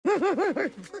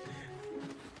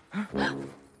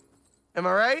Am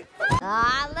I right?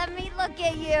 Let me look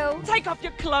at you. Take off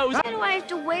your clothes. Why do I have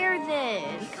to wear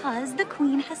this? Because the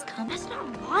queen has come. That's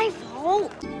not my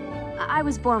fault. I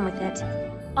was born with it,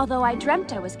 although I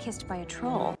dreamt I was kissed by a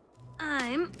troll.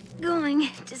 I'm going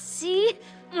to see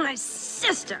my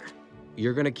sister.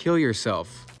 You're gonna kill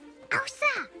yourself.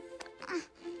 Elsa!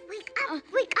 Wake up,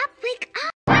 wake up, wake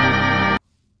up!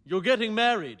 You're getting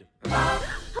married.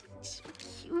 So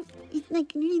cute. It's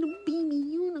like a little baby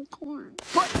unicorn.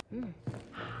 What?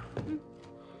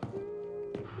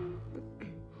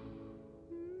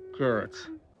 Carrots.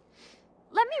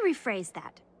 Let me rephrase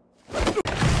that.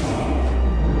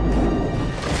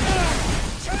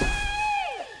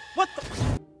 What the?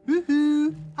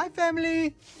 Woohoo! Hi,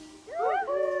 family.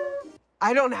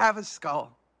 I don't have a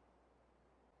skull.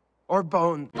 Or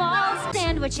bone. Ball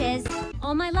sandwiches.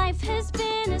 All my life has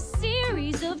been a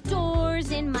series of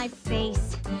doors in my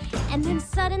face. And then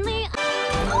suddenly...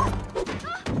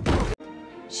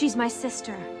 She's my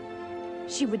sister.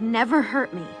 She would never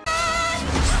hurt me.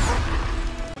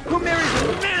 Who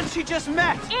married the man she just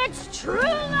met? It's true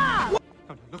love!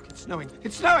 Oh, no, look, it's snowing.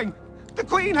 It's snowing! The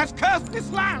Queen has cursed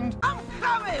this land! I'm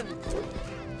coming!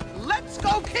 Let's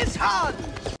go kiss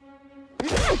Hans!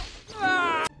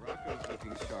 Rocco's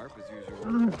looking sharp as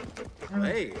usual.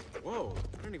 Hey, whoa,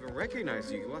 I don't even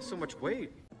recognize you. You lost so much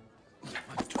weight.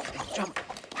 Jump.